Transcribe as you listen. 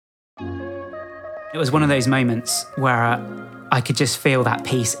It was one of those moments where I could just feel that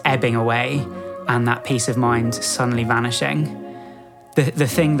peace ebbing away and that peace of mind suddenly vanishing. The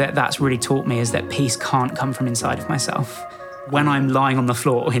thing that's really taught me is that peace can't come from inside of myself. When I'm lying on the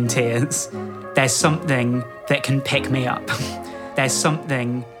floor in tears, there's something that can pick me up. There's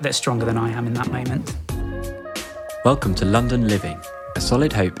something that's stronger than I am in that moment. Welcome to London Living, a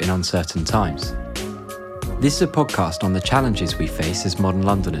solid hope in uncertain times. This is a podcast on the challenges we face as modern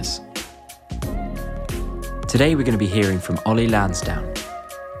Londoners. Today we're going to be hearing from Ollie Lansdowne.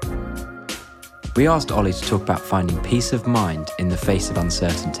 We asked Ollie to talk about finding peace of mind in the face of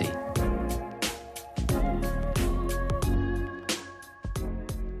uncertainty.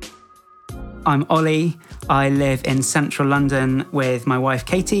 I'm Ollie. I live in central London with my wife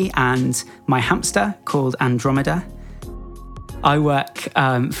Katie and my hamster called Andromeda. I work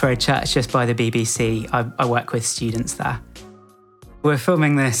for a church just by the BBC. I work with students there. We're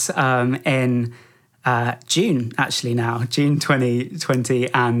filming this in June, actually now, June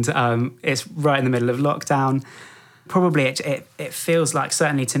 2020, and it's right in the middle of lockdown. Probably it feels like,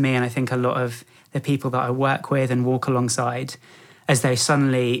 certainly to me, and I think a lot of the people that I work with and walk alongside, as though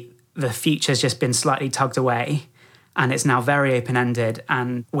suddenly the future's just been slightly tugged away and it's now very open-ended,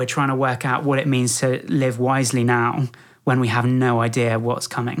 and we're trying to work out what it means to live wisely now when we have no idea what's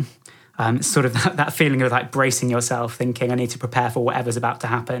coming. Sort of that feeling of like bracing yourself, thinking I need to prepare for whatever's about to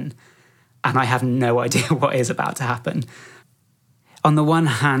happen. And I have no idea what is about to happen. On the one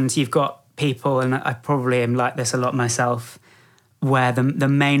hand, you've got people, and I probably am like this a lot myself, where the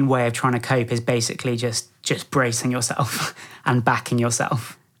main way of trying to cope is basically just bracing yourself and backing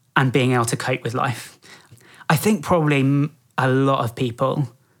yourself and being able to cope with life. I think probably a lot of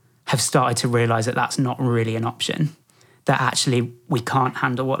people have started to realise that that's not really an option, that actually we can't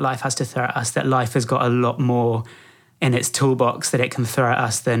handle what life has to throw at us, that life has got a lot more in its toolbox that it can throw at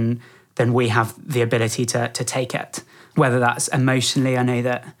us than we have the ability to take it. Whether that's emotionally, I know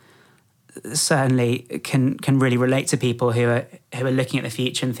that certainly can really relate to people who are looking at the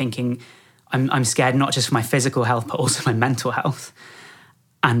future and thinking, I'm scared not just for my physical health but also my mental health,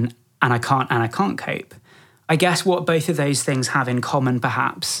 and I can't cope. I guess what both of those things have in common,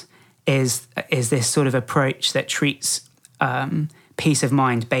 perhaps, is this sort of approach that treats peace of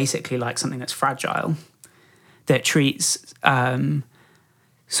mind basically like something that's fragile, that treats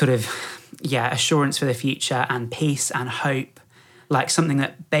assurance for the future and peace and hope like something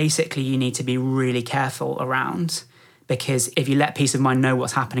that basically you need to be really careful around. Because if you let peace of mind know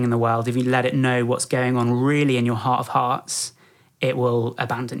what's happening in the world, if you let it know what's going on really in your heart of hearts, it will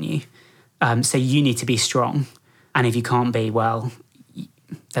abandon you. So you need to be strong. And if you can't be, well,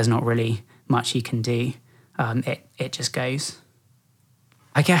 there's not really much you can do. It just goes.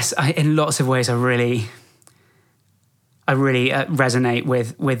 I guess in lots of ways I really resonate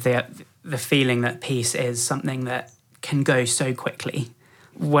with the feeling that peace is something that can go so quickly.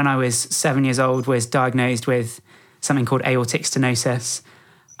 When I was 7 years old, was diagnosed with something called aortic stenosis,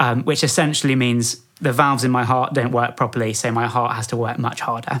 which essentially means the valves in my heart don't work properly, so my heart has to work much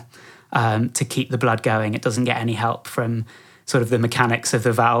harder to keep the blood going. It doesn't get any help from sort of the mechanics of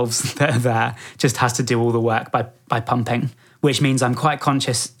the valves that are there, just has to do all the work by pumping, which means I'm quite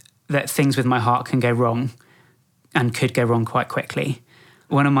conscious that things with my heart can go wrong and could go wrong quite quickly.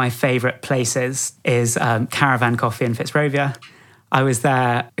 One of my favourite places is Caravan Coffee in Fitzrovia. I was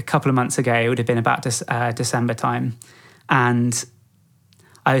there a couple of months ago. It would have been about December time. And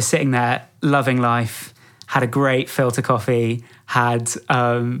I was sitting there loving life, had a great filter coffee, had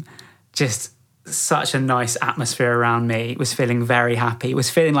just such a nice atmosphere around me, was feeling very happy, was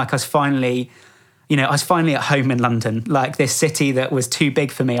feeling like I was finally at home in London, like this city that was too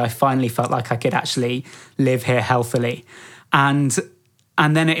big for me. I finally felt like I could actually live here healthily. And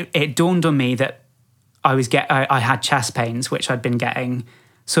then it dawned on me that I had chest pains, which I'd been getting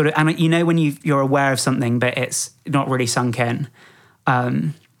sort of, and when you're aware of something, but it's not really sunk in.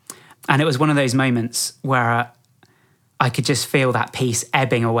 And it was one of those moments where I could just feel that peace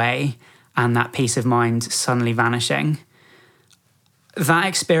ebbing away and that peace of mind suddenly vanishing. That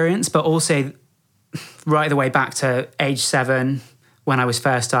experience, but also right the way back to age 7 when I was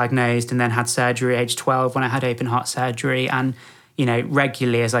first diagnosed, and then had surgery age 12 when I had open heart surgery, and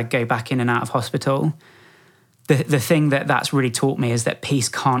regularly as I go back in and out of hospital. The thing that's really taught me is that peace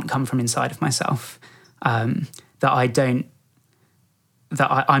can't come from inside of myself. I'm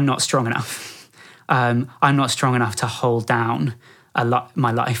not strong enough. I'm not strong enough to hold down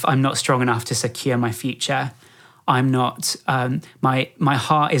my life. I'm not strong enough to secure my future. I'm not. My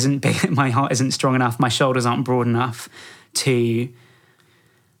heart isn't big. My heart isn't strong enough. My shoulders aren't broad enough to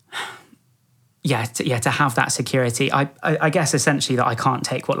to have that security. I guess essentially that I can't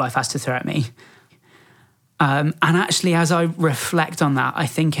take what life has to throw at me. And actually, as I reflect on that, I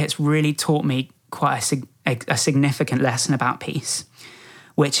think it's really taught me quite a significant lesson about peace,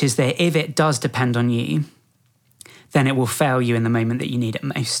 which is that if it does depend on you, then it will fail you in the moment that you need it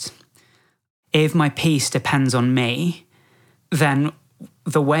most. If my peace depends on me, then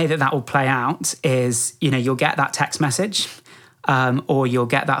the way that will play out is, you'll get that text message, or you'll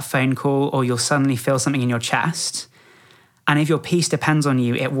get that phone call, or you'll suddenly feel something in your chest. And if your peace depends on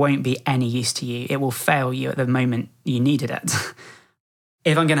you, it won't be any use to you. It will fail you at the moment you needed it.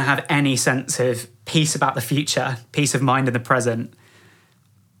 If I'm going to have any sense of peace about the future, peace of mind in the present,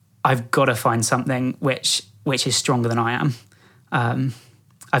 I've got to find something which is stronger than I am.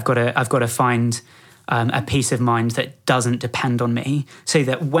 I've got to find a peace of mind that doesn't depend on me, so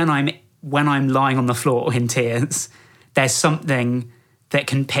that when I'm lying on the floor in tears, there's something that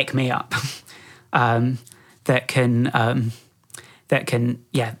can pick me up, that's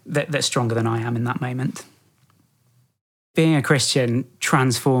stronger than I am in that moment. Being a Christian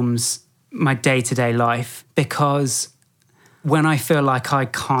transforms my day-to-day life, because when I feel like I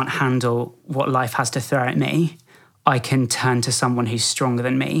can't handle what life has to throw at me, I can turn to someone who's stronger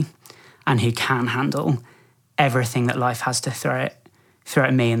than me and who can handle everything that life has to throw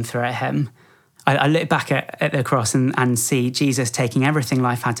at me and throw at him. I look back at the cross and see Jesus taking everything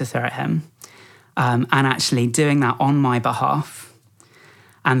life had to throw at him, and actually doing that on my behalf,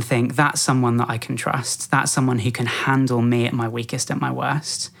 and think that's someone that I can trust. That's someone who can handle me at my weakest, at my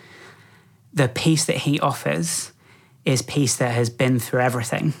worst. The peace that he offers is peace that has been through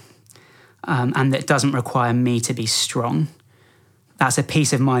everything, and that doesn't require me to be strong. That's a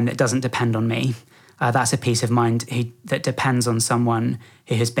peace of mind that doesn't depend on me. That's a peace of mind that depends on someone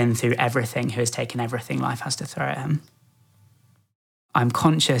who has been through everything, who has taken everything life has to throw at him. I'm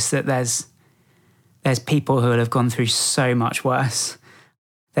conscious that there's people who have gone through so much worse.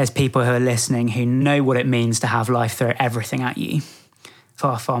 There's people who are listening who know what it means to have life throw everything at you,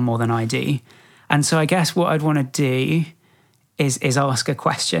 far, far more than I do. And so I guess what I'd want to do is ask a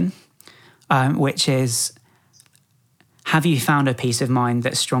question, which is, have you found a peace of mind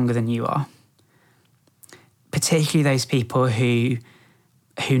that's stronger than you are? Particularly those people who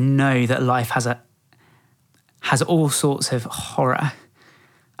know that life has all sorts of horror,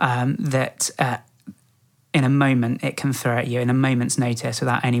 that in a moment it can throw at you, in a moment's notice,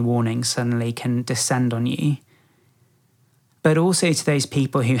 without any warning, suddenly can descend on you. But also to those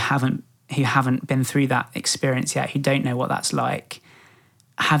people who haven't been through that experience yet, who don't know what that's like,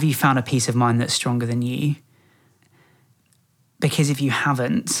 have you found a peace of mind that's stronger than you? Because if you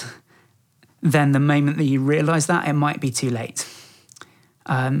haven't, then the moment that you realise that, it might be too late.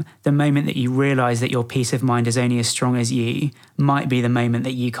 The moment that you realise that your peace of mind is only as strong as you might be the moment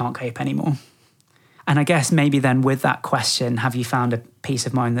that you can't cope anymore. And I guess maybe then with that question, have you found a peace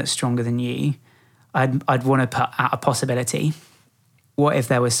of mind that's stronger than you? I'd want to put out a possibility. What if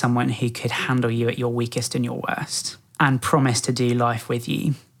there was someone who could handle you at your weakest and your worst and promise to do life with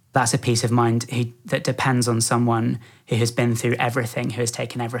you? That's a peace of mind that depends on someone who has been through everything, who has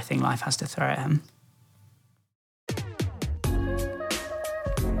taken everything life has to throw at him.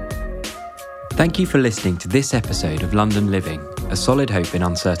 Thank you for listening to this episode of London Living, a solid hope in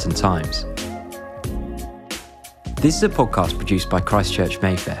uncertain times. This is a podcast produced by Christchurch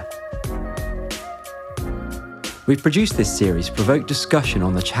Mayfair. We've produced this series to provoke discussion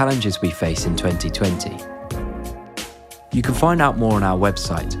on the challenges we face in 2020. You can find out more on our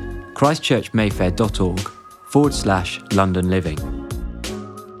website, christchurchmayfair.org/London Living.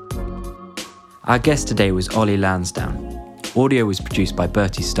 Our guest today was Ollie Lansdowne. Audio was produced by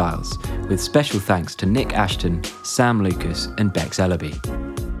Bertie Stiles, with special thanks to Nick Ashton, Sam Lucas and Bex Ellaby.